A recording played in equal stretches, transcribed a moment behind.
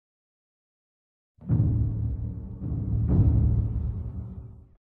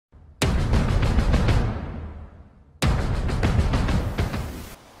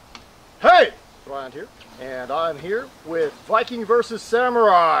ThegnThrand here, and I'm here with Viking versus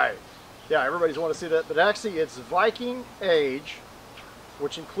Samurai. Yeah, everybody's want to see that, but actually it's Viking age,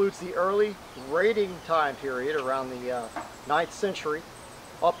 which includes the early raiding time period around the 9th century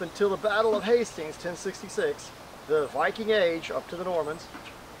up until the Battle of Hastings, 1066. The Viking age up to the Normans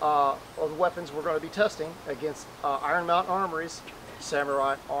of the weapons we're going to be testing against Iron Mountain Armory's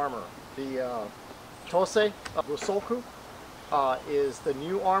samurai armor. The Tose Busoku is the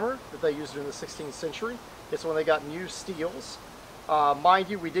new armor that they used in the 16th century. It's when they got new steels. Mind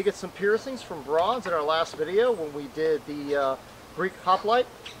you, we did get some piercings from bronze in our last video when we did the Greek hoplite,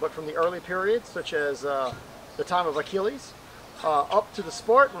 but from the early periods, such as the time of Achilles, up to the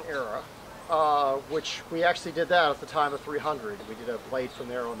Spartan era, which we actually did that at the time of 300. We did a blade from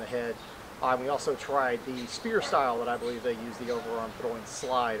there on the head. We also tried the spear style that I believe they used, the overarm throwing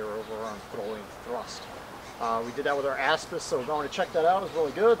slide or overarm throwing thrust. We did that with our Aspis, so going to check that out. It was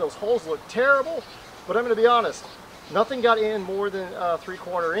really good. Those holes look terrible, but I'm going to be honest, nothing got in more than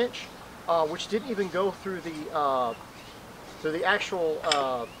 3/4 inch, which didn't even go through the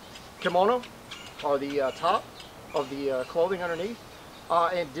actual kimono or the top of the clothing underneath,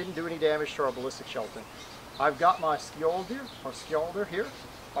 and didn't do any damage to our ballistic skeleton. I've got my skjolder here,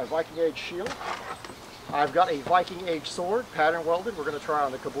 my Viking age shield. I've got a Viking age sword, pattern welded. We're going to try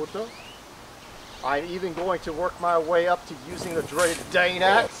on the kabuto. I'm even going to work my way up to using the dreaded Dane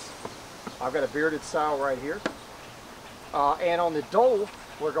axe. I've got a bearded sow right here. And on the dole,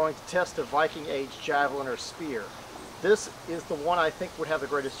 we're going to test a Viking age javelin or spear. This is the one I think would have the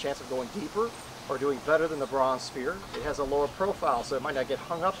greatest chance of going deeper or doing better than the bronze spear. It has a lower profile, so it might not get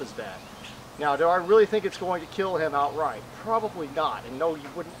hung up as bad. Now, do I really think it's going to kill him outright? Probably not. And no, you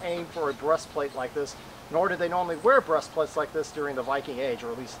wouldn't aim for a breastplate like this, nor did they normally wear breastplates like this during the Viking age,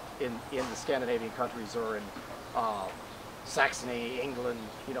 or at least in the Scandinavian countries or in Saxony, England,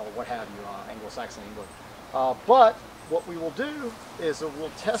 you know, what have you, Anglo-Saxon England. But what we will do is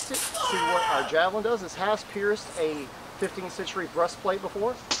we'll test it, see what our javelin does. This has pierced a 15th century breastplate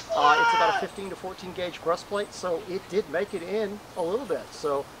before. It's about a 15 to 14 gauge breastplate, so it did make it in a little bit.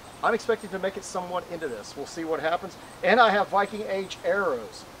 So I'm expecting to make it somewhat into this. We'll see what happens. And I have Viking age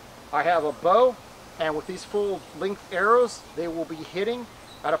arrows. I have a bow, and with these full length arrows, they will be hitting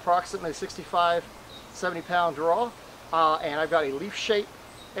at approximately 65, 70 pound draw. And I've got a leaf shaped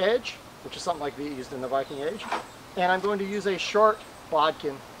edge, which is something like these used in the Viking age. And I'm going to use a short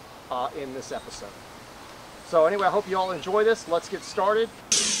bodkin in this episode. So anyway, I hope you all enjoy this. Let's get started.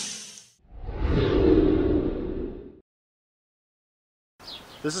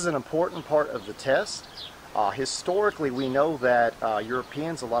 This is an important part of the test. Historically, we know that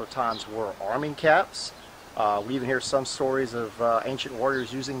Europeans a lot of times wore arming caps. We even hear some stories of ancient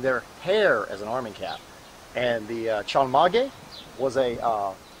warriors using their hair as an arming cap. And the chanmage was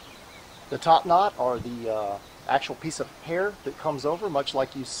the top knot, or the actual piece of hair that comes over, much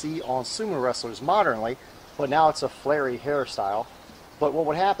like you see on sumo wrestlers modernly, but now it's a flary hairstyle. But what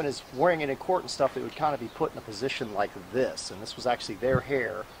would happen is, wearing any court and stuff, it would kind of be put in a position like this, and this was actually their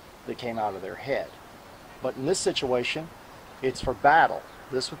hair that came out of their head. But in this situation, it's for battle.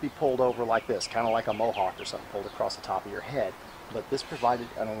 This would be pulled over like this, kind of like a mohawk or something, pulled across the top of your head. But this provided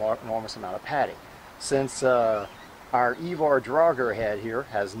an enormous amount of padding. Since our Ivar Draugr head here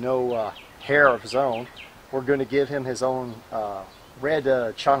has no hair of his own, we're going to give him his own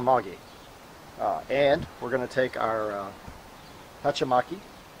red chanmage. And we're going to take our hachamaki,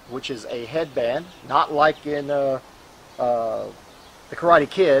 which is a headband, not like in the Karate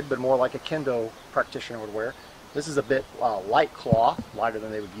Kid, but more like a kendo practitioner would wear. This is a bit light cloth, lighter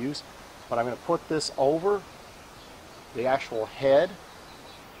than they would use, but I'm going to put this over the actual head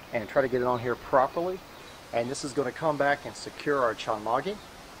and try to get it on here properly. And this is going to come back and secure our chanmage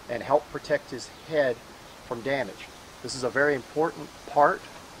and help protect his head from damage. This is a very important part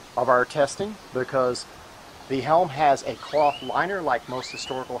of our testing, because the helm has a cloth liner like most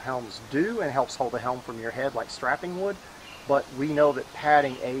historical helms do, and helps hold the helm from your head like strapping would. But we know that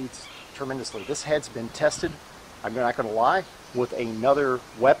padding aids tremendously. This head's been tested, I'm not going to lie, with another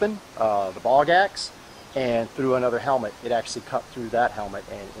weapon, the bog axe, and through another helmet. It actually cut through that helmet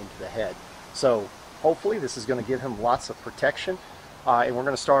and into the head. So hopefully this is going to give him lots of protection. And we're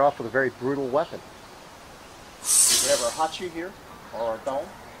going to start off with a very brutal weapon. We have our hachi here, or our dome.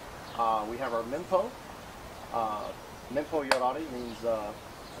 We have our minpo. Minpo yoroi means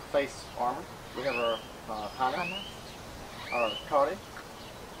face armor. We have our kana, our kare,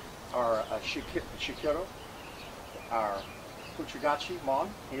 our shikiro, our fuchigachi mon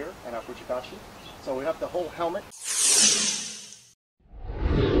here, and our fuchigachi. So we have the whole helmet.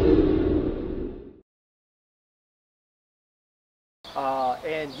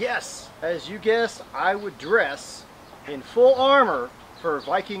 And yes, as you guessed, I would dress in full armor for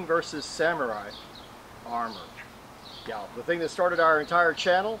Viking versus Samurai armor. Yeah, the thing that started our entire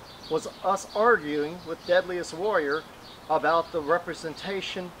channel was us arguing with Deadliest Warrior about the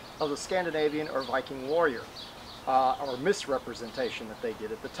representation of the Scandinavian or Viking warrior, or misrepresentation that they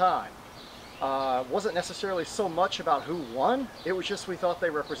did at the time. It wasn't necessarily so much about who won, it was just we thought they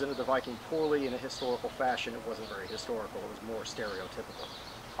represented the Viking poorly in a historical fashion. It wasn't very historical, it was more stereotypical.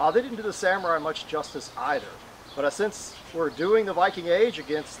 They didn't do the samurai much justice either, but since we're doing the Viking Age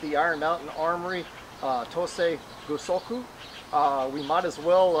against the Iron Mountain Armory Tosei Gosoku, we might as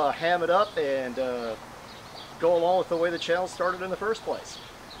well ham it up and go along with the way the channel started in the first place.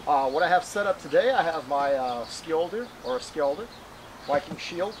 What I have set up today, I have my Skjolder, or Skjolder, Viking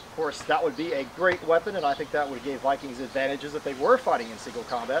shield. Of course, that would be a great weapon, and I think that would give Vikings advantages if they were fighting in single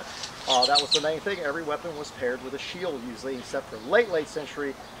combat. That was the main thing. Every weapon was paired with a shield usually, except for late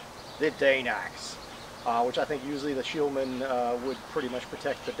century, the Dane axe, which I think usually the shieldman would pretty much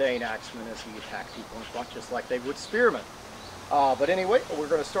protect the Dane axeman as he attacked people in front, just like they would spearmen. But anyway, we're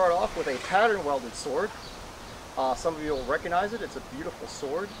going to start off with a pattern welded sword. Some of you will recognize it. It's a beautiful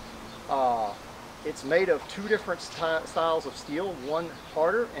sword. It's made of two different styles of steel, one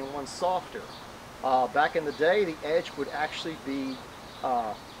harder and one softer. Back in the day, the edge would actually be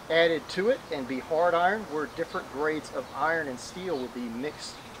added to it and be hard iron, where different grades of iron and steel would be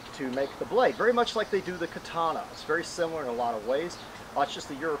mixed to make the blade. Very much like they do the katana. It's very similar in a lot of ways. It's just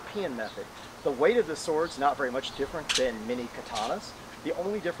the European method. The weight of the sword's not very much different than many katanas. The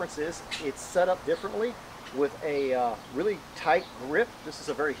only difference is it's set up differently with a really tight grip. This is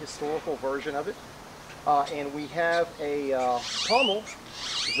a very historical version of it. And we have a pommel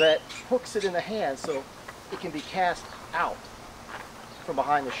that hooks it in the hand so it can be cast out from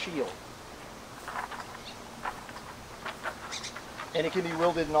behind the shield. And it can be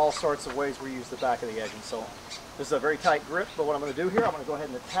wielded in all sorts of ways. We use the back of the edge and so on. This is a very tight grip, but what I'm going to do here, I'm going to go ahead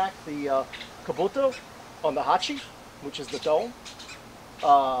and attack the kabuto on the hachi, which is the dome.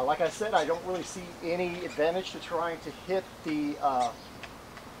 Like I said, I don't really see any advantage to trying to hit the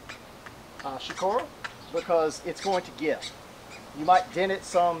shikoro, because it's going to give. You might dent it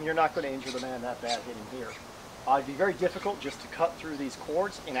some, you're not going to injure the man that bad hitting here. It'd be very difficult just to cut through these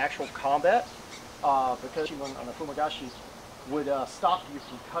cords in actual combat, because on the fumagashi would stop you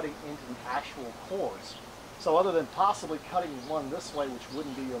from cutting into the actual cords. So other than possibly cutting one this way, which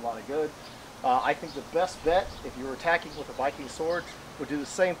wouldn't do you a lot of good, I think the best bet, if you were attacking with a Viking sword, would do the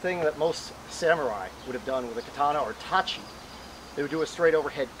same thing that most samurai would have done with a katana or tachi. They would do a straight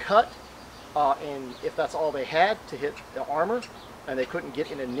overhead cut, and if that's all they had to hit the armor, and they couldn't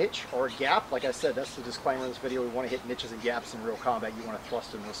get in a niche or a gap, like I said, that's the disclaimer in this video, we want to hit niches and gaps in real combat. You want to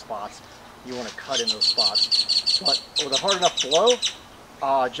thrust in those spots, you want to cut in those spots. But with a hard enough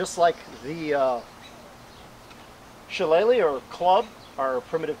blow, just like the shillelagh or club, our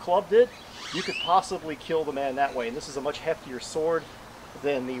primitive club did, you could possibly kill the man that way. And this is a much heftier sword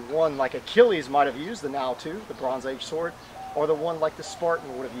than the one like Achilles might have used, the Now 2, the Bronze Age sword, or the one like the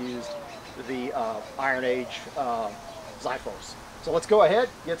Spartan would have used, the Iron Age Xiphos. So let's go ahead,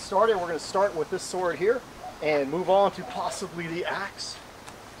 get started. We're going to start with this sword here and move on to possibly the axe.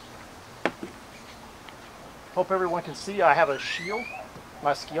 Hope everyone can see I have a shield.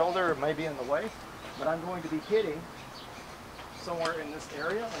 My Skjolder may be in the way, but I'm going to be hitting somewhere in this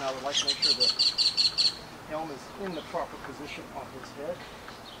area, and I would like to make sure the helm is in the proper position on his head.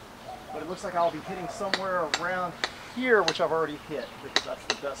 But it looks like I'll be hitting somewhere around here, which I've already hit, because that's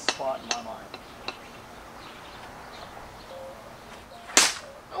the best spot in my mind.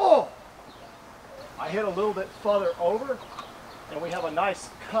 Oh! I hit a little bit further over, and we have a nice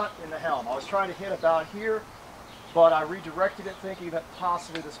cut in the helm. I was trying to hit about here, but I redirected it thinking that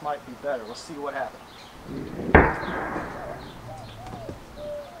possibly this might be better. Let's see what happens.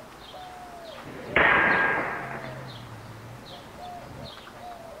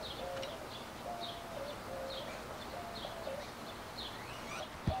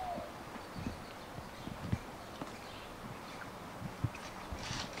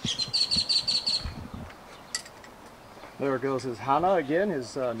 There goes his Hana again,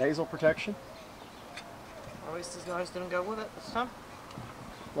 his nasal protection. At least his nose didn't go with it this time.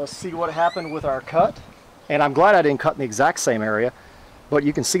 Let's see what happened with our cut. And I'm glad I didn't cut in the exact same area, but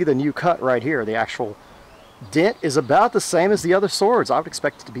you can see the new cut right here. The actual dent is about the same as the other swords. I would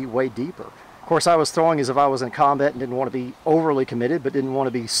expect it to be way deeper. Of course, I was throwing as if I was in combat and didn't want to be overly committed, but didn't want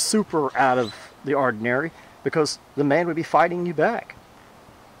to be super out of the ordinary, because the man would be fighting you back.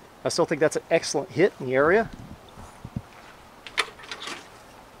 I still think that's an excellent hit in the area.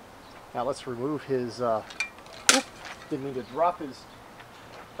 Now let's remove his, didn't mean to drop his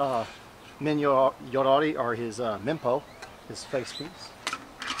Min yoroi, or his mimpo, his face piece.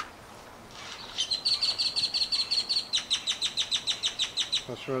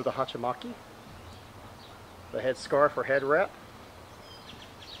 Let's remove the hachimaki, the head scarf or head wrap.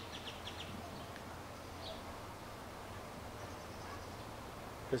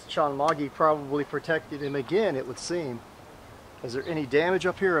 This Chanmagi probably protected him again, it would seem. Is there any damage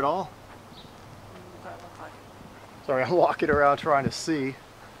up here at all? Don't look like it. Sorry, I'm walking around trying to see.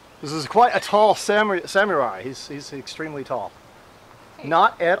 This is quite a tall samurai. He's extremely tall. Hey.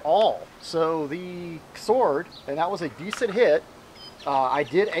 Not at all. So the sword, and that was a decent hit. I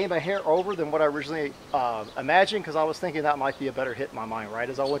did aim a hair over than what I originally imagined, because I was thinking that might be a better hit in my mind. Right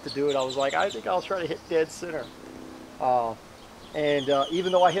as I went to do it, I was like, I think I'll try to hit dead center.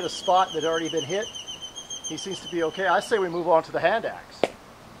 Even though I hit a spot that had already been hit, he seems to be okay. I say we move on to the hand axe.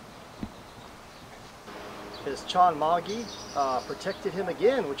 His Chanmagi protected him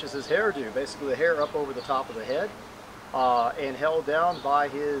again, which is his hairdo, basically the hair up over the top of the head, and held down by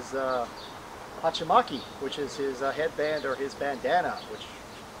his hachimaki, which is his headband or his bandana, which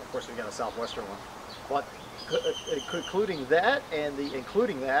of course we got a southwestern one. But including that and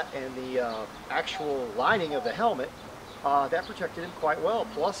the actual lining of the helmet, that protected him quite well.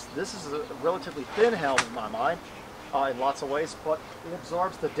 Plus, this is a relatively thin helmet in my mind, in lots of ways, but it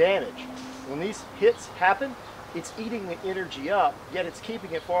absorbs the damage. When these hits happen, it's eating the energy up, yet it's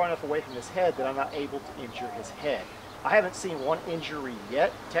keeping it far enough away from his head that I'm not able to injure his head. I haven't seen one injury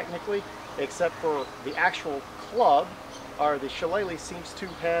yet, technically, except for the actual club, or the shillelagh seems to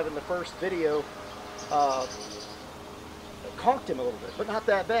have in the first video conked him a little bit, but not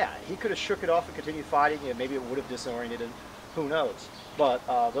that bad. He could have shook it off and continued fighting, and maybe it would have disoriented him, who knows. But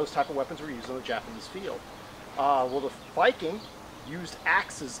those type of weapons were used on the Japanese field. Well, the Viking used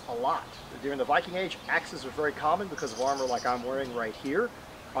axes a lot. During the Viking Age, axes were very common because of armor like I'm wearing right here.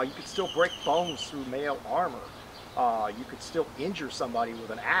 You could still break bones through mail armor. You could still injure somebody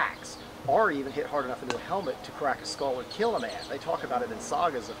with an axe, or even hit hard enough into the helmet to crack a skull or kill a man. They talk about it in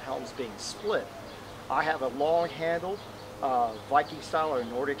sagas of helms being split. I have a long-handled Viking style or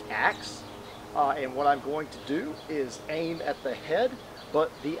Nordic axe, and what I'm going to do is aim at the head. But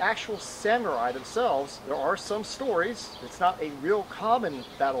the actual samurai themselves, there are some stories, it's not a real common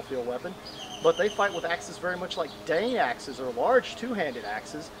battlefield weapon, but they fight with axes very much like Dane axes or large two-handed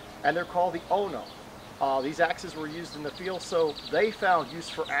axes, and they're called the ono. These axes were used in the field, so they found use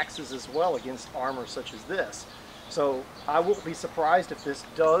for axes as well against armor such as this. So I won't be surprised if this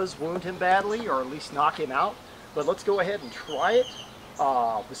does wound him badly, or at least knock him out, but let's go ahead and try it.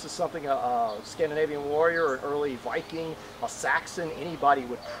 This is something a Scandinavian warrior, an early Viking, a Saxon, anybody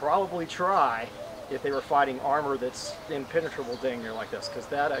would probably try if they were fighting armor that's impenetrable dang near like this, because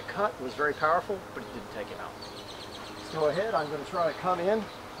that cut was very powerful, but it didn't take him out. Let's go ahead. I'm going to try to come in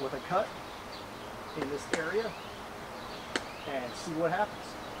with a cut in this area and see what happens.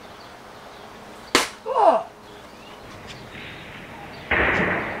 Oh!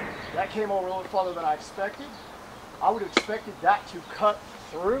 That came over a little farther than I expected. I would have expected that to cut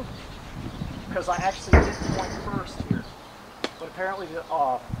through, because I actually hit the point first here. But apparently the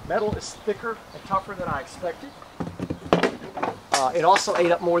metal is thicker and tougher than I expected. It also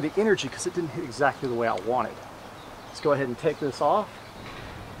ate up more of the energy because it didn't hit exactly the way I wanted. Let's go ahead and take this off.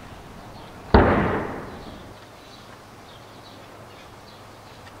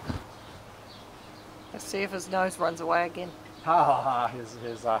 Let's see if his nose runs away again. Ha ha ha, his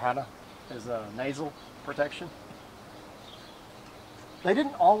nasal protection. They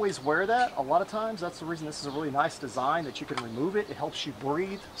didn't always wear that. A lot of times, that's the reason this is a really nice design, that you can remove it. It helps you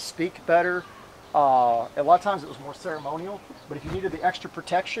breathe, speak better. A lot of times it was more ceremonial, but if you needed the extra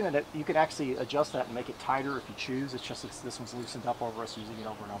protection, and you can actually adjust that and make it tighter if you choose. It's just this one's loosened up over us using it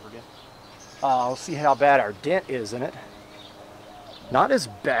over and over again. We'll see how bad our dent is in it. Not as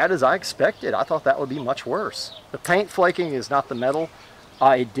bad as I expected. I thought that would be much worse. The paint flaking is not the metal.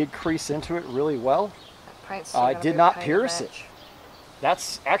 It did crease into it really well. It did not pierce it.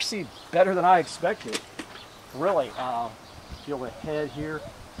 That's actually better than I expected. Really. Feel the head here.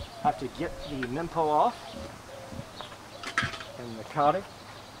 Have to get the mimpo off. And the cottage,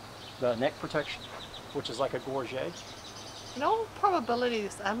 the neck protection, which is like a gorget. In all probability,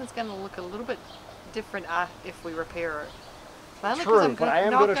 this armor's going to look a little bit different if we repair it. True, but I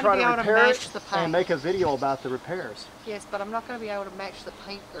am going to try to repair it and make a video about the repairs. Yes, but I'm not going to be able to match the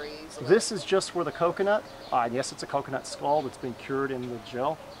paint very easily. This is just where the coconut, yes, it's a coconut skull that's been cured in the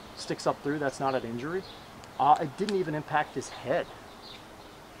gel, sticks up through. That's not an injury. It didn't even impact his head.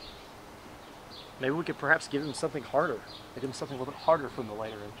 Maybe we could perhaps give him something harder. Give him something a little bit harder from the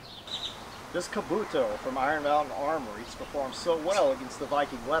later age. this Kabuto from Iron Mountain Armory performs so well against the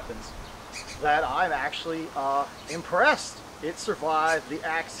Viking weapons that I'm actually impressed. It survived the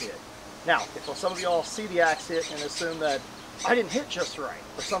axe hit. Now, if some of y'all see the axe hit and assume that I didn't hit just right,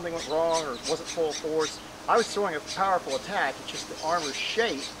 or something went wrong, or wasn't full force, I was throwing a powerful attack. It's just the armor's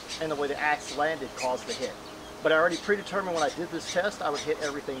shape and the way the axe landed caused the hit. But I already predetermined when I did this test, I would hit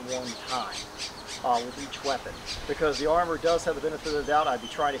everything one time with each weapon. Because the armor does have the benefit of the doubt. I'd be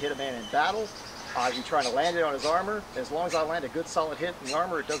trying to hit a man in battle. I'd be trying to land it on his armor. As long as I land a good solid hit in the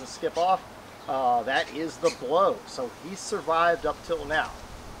armor, it doesn't skip off. That is the blow. So he survived up till now.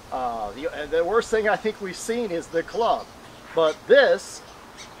 The worst thing I think we've seen is the club. But this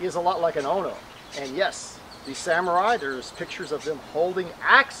is a lot like an Ono. And yes, the samurai, there's pictures of them holding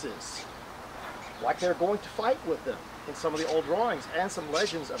axes, like they're going to fight with them in some of the old drawings, and some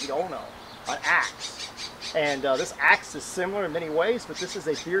legends of the Ono, an axe. And this axe is similar in many ways, but this is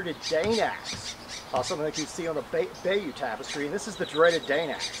a bearded Dane axe, something that you see on the Bayeux tapestry, and this is the dreaded Dane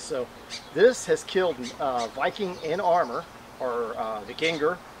axe. So this has killed Viking in armor, or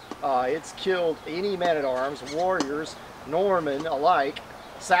Vikinger. It's killed any man-at-arms, warriors, Norman alike,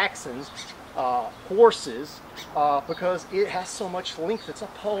 Saxons, horses, because it has so much length. It's a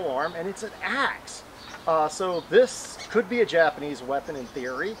pole arm and it's an axe. So this could be a Japanese weapon in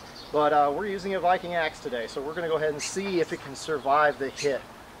theory, but we're using a Viking axe today, so we're going to go ahead and see if it can survive the hit.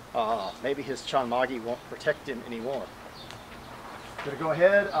 Maybe his Chanmagi won't protect him anymore. I'm going to go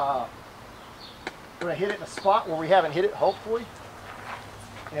ahead, we're going to hit it in a spot where we haven't hit it, hopefully,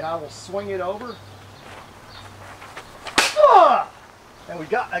 and I will swing it over. And we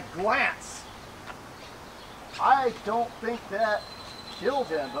got a glance. I don't think that killed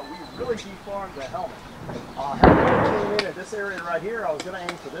him, but we really deformed the helmet. Had came in at this area right here. I was going to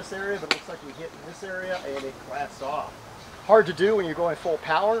aim for this area, but it looks like we hit in this area and it glanced off. Hard to do when you're going full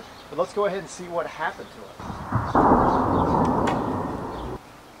power, but let's go ahead and see what happened to it.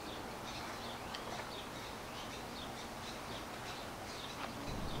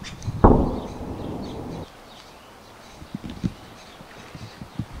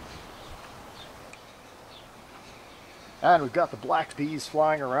 And we've got the black bees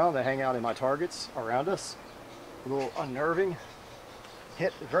flying around that hang out in my targets around us. A little unnerving.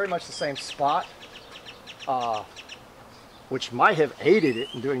 Hit very much the same spot, which might have aided it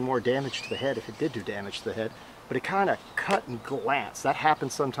in doing more damage to the head if it did do damage to the head. But it kind of cut and glanced. That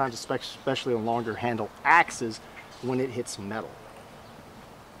happens sometimes, especially on longer handle axes, when it hits metal.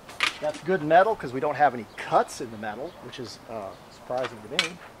 That's good metal because we don't have any cuts in the metal, which is surprising to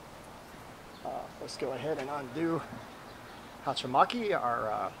me. Let's go ahead and undo Hachimaki,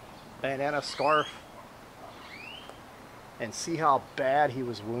 our bandana scarf, and see how bad he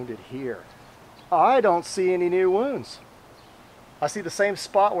was wounded here. I don't see any new wounds. I see the same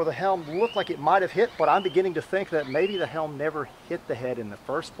spot where the helm looked like it might have hit, but I'm beginning to think that maybe the helm never hit the head in the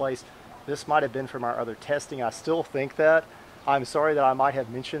first place. This might have been from our other testing. I still think that. I'm sorry that I might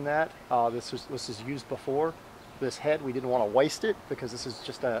have mentioned that. This was used before. This head, we didn't want to waste it because this is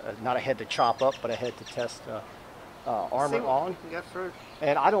just not a head to chop up, but a head to test armor on.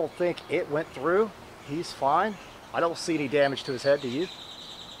 And I don't think it went through. He's fine. I don't see any damage to his head, do you?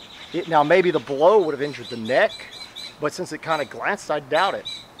 Now maybe the blow would have injured the neck, but since it kind of glanced, I doubt it.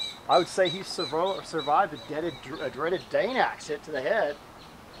 I would say he survived a dreaded Dane axe hit to the head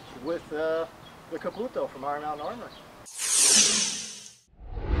with the Kabuto from Iron Mountain Armory.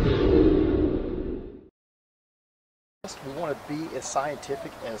 We want to be as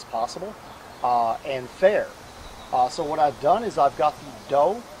scientific as possible and fair. So what I've done is I've got the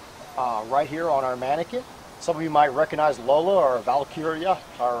doe right here on our mannequin. Some of you might recognize Lola or Valkyria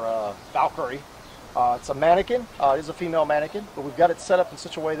or Valkyrie. It's a mannequin. It is a female mannequin, but we've got it set up in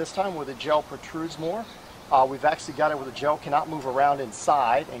such a way this time where the gel protrudes more. We've actually got it where the gel cannot move around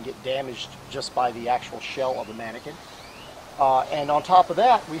inside and get damaged just by the actual shell of the mannequin. And on top of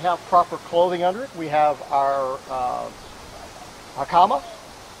that, we have proper clothing under it. We have our hakama,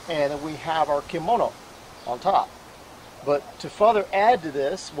 and then we have our kimono on top. But to further add to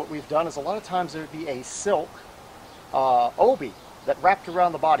this, what we've done is a lot of times there would be a silk obi that wrapped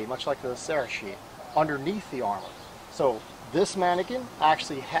around the body, much like the sarashi, underneath the armor. So this mannequin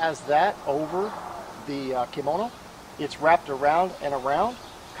actually has that over the kimono. It's wrapped around and around,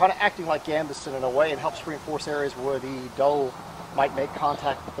 kind of acting like gambeson in a way, and helps reinforce areas where the doe might make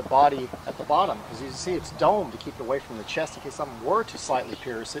contact with the body at the bottom. Because you see it's domed to keep it away from the chest in case something were to slightly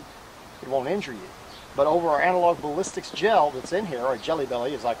pierce it, it won't injure you. But over our analog ballistics gel that's in here, or jelly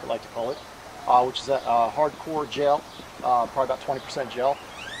belly as I like to call it, which is a hardcore gel, probably about 20% gel,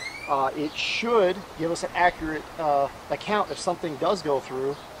 it should give us an accurate account if something does go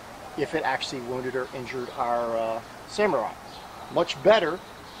through if it actually wounded or injured our samurai. Much better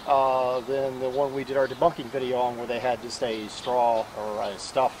than the one we did our debunking video on, where they had just a straw or a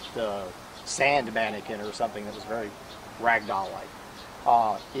stuffed sand mannequin or something that was very ragdoll-like.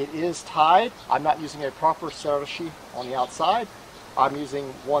 It is tied. I'm not using a proper saroshi on the outside. I'm using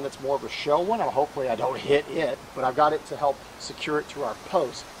one that's more of a show one. Hopefully I don't hit it, but I've got it to help secure it to our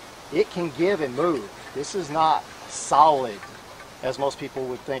post. It can give and move. This is not solid, as most people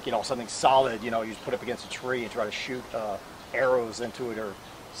would think, you know, something solid, you know, you just put it up against a tree and try to shoot arrows into it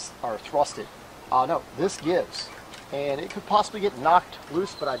or thrust it. No, this gives. And it could possibly get knocked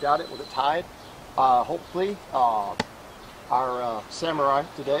loose, but I doubt it with it tied. Hopefully, our samurai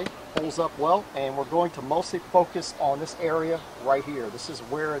today holds up well, and we're going to mostly focus on this area right here. This is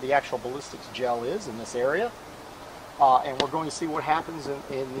where the actual ballistics gel is, in this area. And we're going to see what happens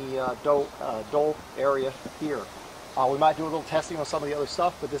in the dole area here. We might do a little testing on some of the other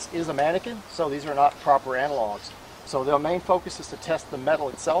stuff, but this is a mannequin, so these are not proper analogs. So the main focus is to test the metal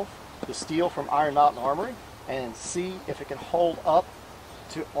itself, the steel from Iron Mountain Armory, and see if it can hold up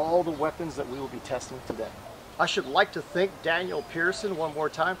to all the weapons that we will be testing today. I should like to thank Daniel Pearson one more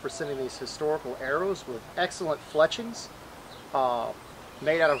time for sending these historical arrows with excellent fletchings,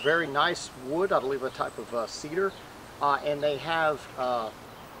 made out of very nice wood, I believe a type of cedar, and they have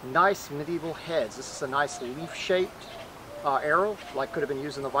nice medieval heads. This is a nice leaf-shaped arrow, like could have been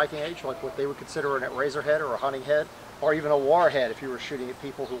used in the Viking Age, like what they would consider a razor head or a hunting head, or even a war head if you were shooting at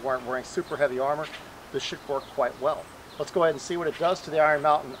people who weren't wearing super heavy armor. This should work quite well. Let's go ahead and see what it does to the Iron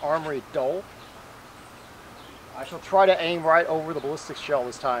Mountain Armory dole. I shall try to aim right over the ballistics shell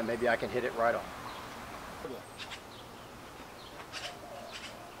this time. Maybe I can hit it right on.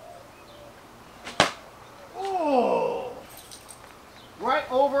 Oh! Right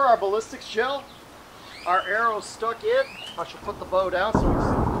over our ballistics gel. Our arrow's stuck in. I shall put the bow down so we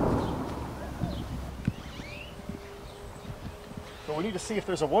see. So we need to see if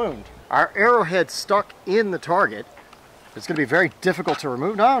there's a wound. Our arrowhead stuck in the target. It's going to be very difficult to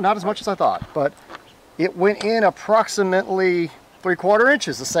remove. No, not as much as I thought, but it went in approximately 3/4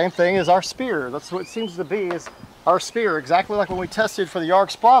 inches, the same thing as our spear. That's what it seems to be, is our spear, exactly like when we tested for the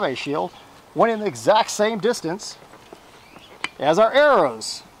Yarg's Brave shield, went in the exact same distance as our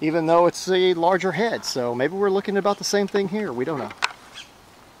arrows, even though it's a larger head. So maybe we're looking at about the same thing here. We don't know.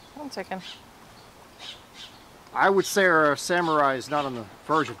 1 second. I would say our samurai is not on the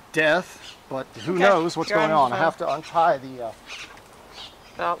verge of death, but who knows what's going on. I have to untie the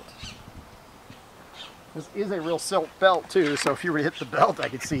belt. This is a real silk belt too, so if you were to hit the belt, I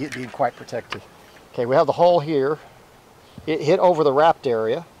could see it being quite protected. Okay, we have the hole here. It hit over the wrapped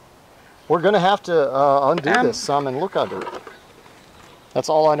area. We're going to have to undo this some and look under it. That's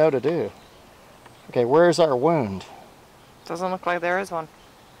all I know to do. Okay, where's our wound? Doesn't look like there is one.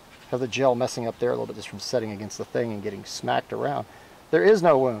 Have the gel messing up there a little bit just from setting against the thing and getting smacked around. There is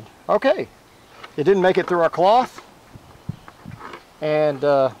no wound. Okay, it didn't make it through our cloth, and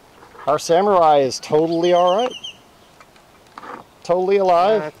our samurai is totally all right. Totally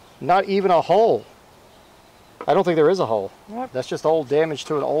alive. Not even a hole. I don't think there is a hole. What? That's just old damage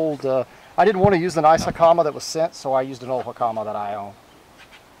to an old... I didn't want to use the nice hakama that was sent, so I used an old hakama that I own.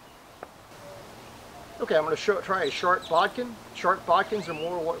 Okay, I'm going to try a short bodkin. Short bodkins are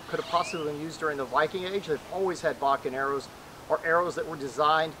more what could have possibly been used during the Viking Age. They've always had bodkin arrows, or arrows that were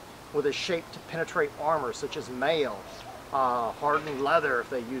designed with a shape to penetrate armor, such as mail, hardened leather if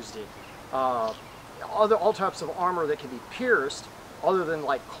they used it, all types of armor that can be pierced, other than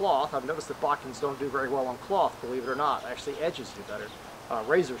like cloth. I've noticed that bodkins don't do very well on cloth, believe it or not. Actually, edges do better,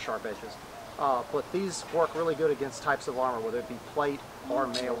 razor sharp edges. But these work really good against types of armor, whether it be plate or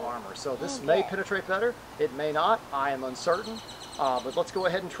mail armor. So this may penetrate better, it may not, I am uncertain, but let's go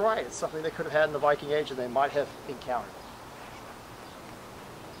ahead and try it. It's something they could have had in the Viking Age and they might have encountered.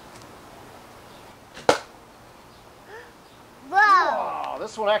 Whoa!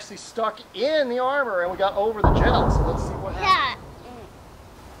 This one actually stuck in the armor and we got over the gel, so let's see what happens.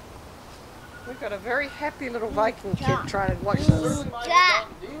 We've got a very happy little Viking kid trying to watch this.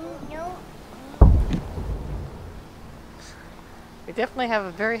 We definitely have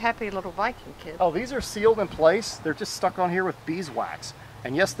a very happy little Viking kid. Oh, these are sealed in place. They're just stuck on here with beeswax.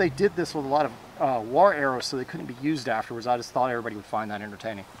 And yes, they did this with a lot of war arrows, so they couldn't be used afterwards. I just thought everybody would find that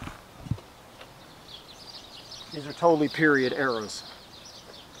entertaining. These are totally period arrows.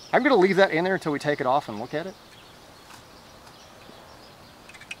 I'm going to leave that in there until we take it off and look at it.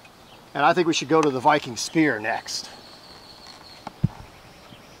 And I think we should go to the Viking spear next.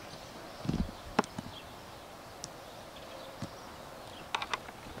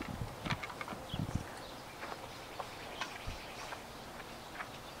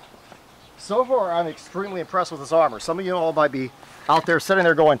 so far I'm extremely impressed with this armor. Some of you all might be out there sitting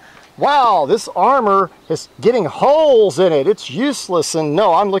there going, wow, this armor is getting holes in it. It's useless. And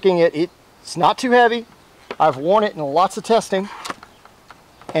no, I'm looking at it. It's not too heavy. I've worn it in lots of testing.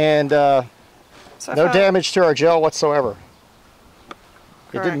 And no damage to our gel whatsoever.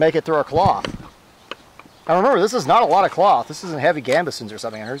 Correct. It didn't make it through our cloth. Now remember, this is not a lot of cloth. This isn't heavy gambesons or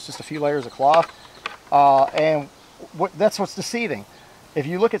something. There's just a few layers of cloth. And that's what's deceiving. If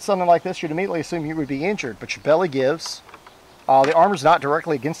you look at something like this, you'd immediately assume you would be injured, but your belly gives. The armor's not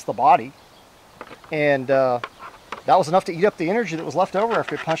directly against the body. And that was enough to eat up the energy that was left over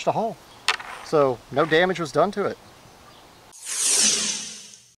after it punched a hole. So no damage was done to it.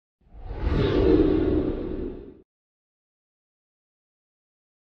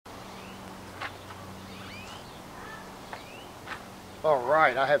 All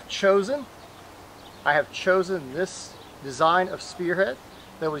right, I have chosen this design of spearhead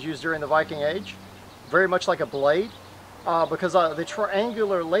that was used during the Viking Age, very much like a blade, because the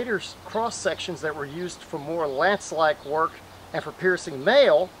triangular later cross sections that were used for more lance-like work and for piercing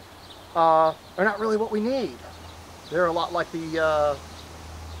mail are not really what we need. They're a lot like the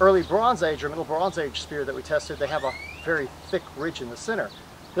early Bronze Age or Middle Bronze Age spear that we tested. They have a very thick ridge in the center.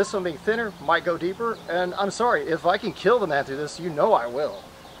 This one being thinner might go deeper, and I'm sorry, if I can kill the man through this, you know I will.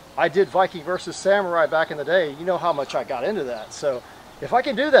 I did Viking versus Samurai back in the day. You know how much I got into that. So if I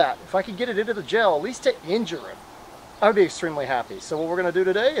can do that, if I can get it into the gel, at least to injure him, I would be extremely happy. So what we're going to do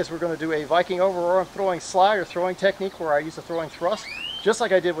today is we're going to do a Viking overarm throwing slide or throwing technique where I use a throwing thrust, just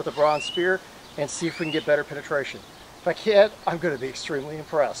like I did with the bronze spear, and see if we can get better penetration. If I can't, I'm going to be extremely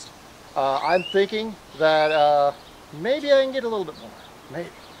impressed. I'm thinking that maybe I can get a little bit more. Maybe.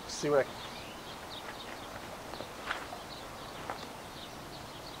 Let's see what I can.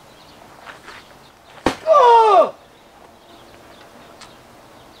 Oh!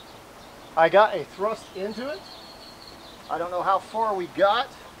 I got a thrust into it. I don't know how far we got.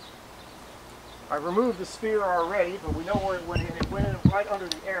 I removed the spear already, but we know where it went in. It went in right under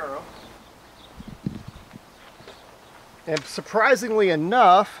the arrow. And surprisingly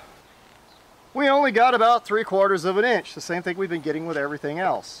enough, we only got about 3/4 of an inch. The same thing we've been getting with everything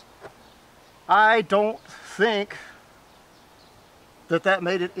else. I don't think that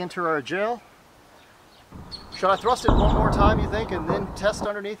made it into our gel. Should I thrust it one more time, you think, and then test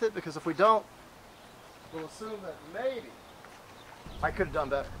underneath it? Because if we don't, we'll assume that maybe I could have done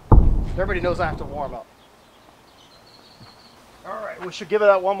better. Everybody knows I have to warm up. All right, we should give it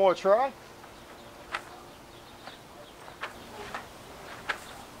that one more try.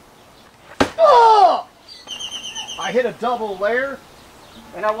 Oh! I hit a double layer,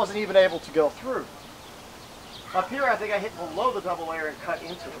 and I wasn't even able to go through. Up here, I think I hit below the double layer and cut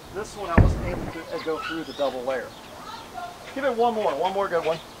into it. This one, I wasn't able to go through the double layer. Give it one more good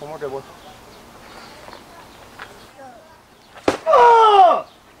one. One more good one. Oh!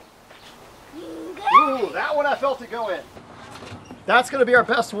 Ooh, that one I felt it go in. That's going to be our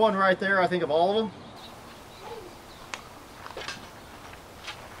best one right there, I think, of all of them.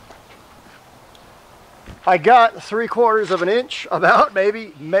 I got 3/4 of an inch, about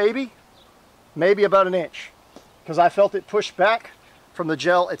maybe about an inch, because I felt it push back from the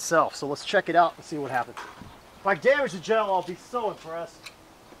gel itself. So let's check it out and see what happens. If I damage the gel, I'll be so impressed.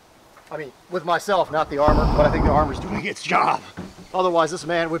 I mean, with myself, not the armor, but I think the armor's doing its job. Otherwise, this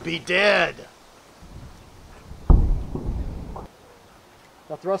man would be dead.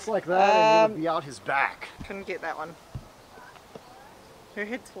 A thrust like that, and it would be out his back. Couldn't get that one. Her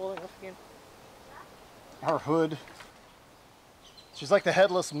head's falling off again. Her hood. She's like the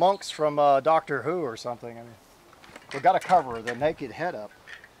headless monks from Doctor Who or something. I mean, we've got to cover the naked head up.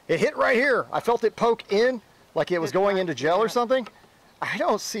 It hit right here. I felt it poke in like it was going into gel or something. I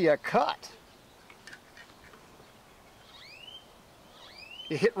don't see a cut.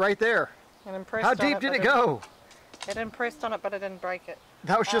 It hit right there. How deep did it go? It impressed on it, but it didn't break it.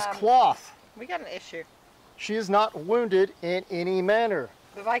 That was just cloth. We got an issue. She is not wounded in any manner.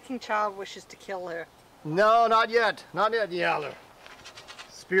 The Viking child wishes to kill her. No, not yet. Not yet. Yeah, the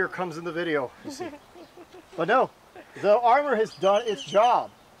spear comes in the video, you see. But no, the armor has done its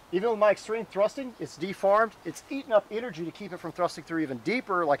job. Even with my extreme thrusting, it's deformed. It's eaten up energy to keep it from thrusting through even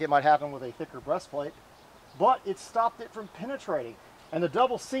deeper, like it might happen with a thicker breastplate. But it stopped it from penetrating. And the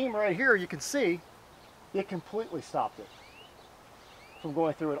double seam right here, you can see, it completely stopped it from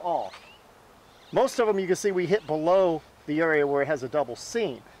going through at all. Most of them you can see we hit below the area where it has a double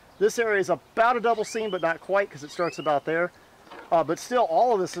seam. This area is about a double seam, but not quite, because it starts about there. But still,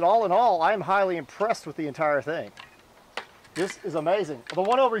 all of this, and all in all, I am highly impressed with the entire thing. This is amazing. The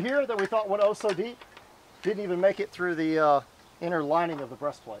one over here that we thought went oh so deep didn't even make it through the inner lining of the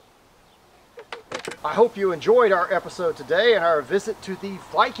breastplate. I hope you enjoyed our episode today and our visit to the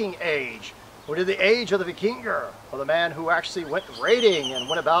Viking Age. We did the age of the Vikinger, of the man who actually went raiding and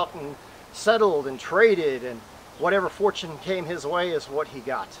went about and settled and traded, and whatever fortune came his way is what he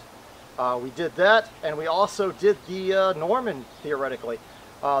got. We did that, and we also did the Norman, theoretically.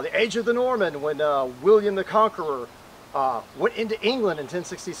 The age of the Norman, when William the Conqueror went into England in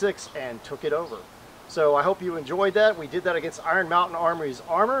 1066 and took it over. So I hope you enjoyed that. We did that against Iron Mountain Armory's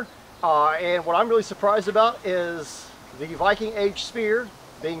armor. And what I'm really surprised about is the Viking Age spear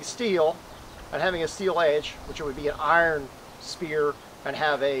being steel and having a steel edge, which would be an iron spear and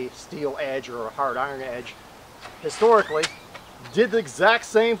have a steel edge or a hard iron edge, historically did the exact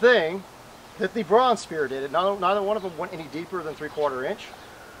same thing that the bronze spear did. Neither one of them went any deeper than 3/4 inch,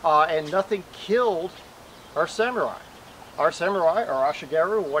 and nothing killed our samurai. Our samurai, or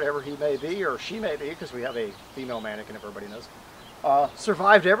Ashigaru, whatever he may be, or she may be, because we have a female mannequin, if everybody knows,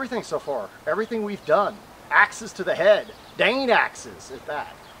 survived everything so far. Everything we've done. Axes to the head. Dane axes, at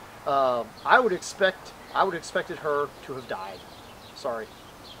that. I would expected her to have died. Sorry.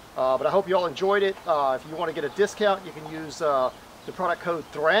 But I hope you all enjoyed it. If you want to get a discount, you can use the product code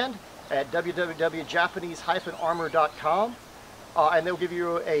THRAND at www.japanese-armor.com. And they'll give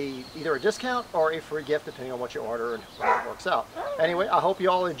you either a discount or a free gift, depending on what you order and how it works out. Anyway, I hope you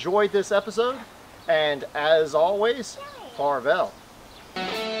all enjoyed this episode. And as always, farewell.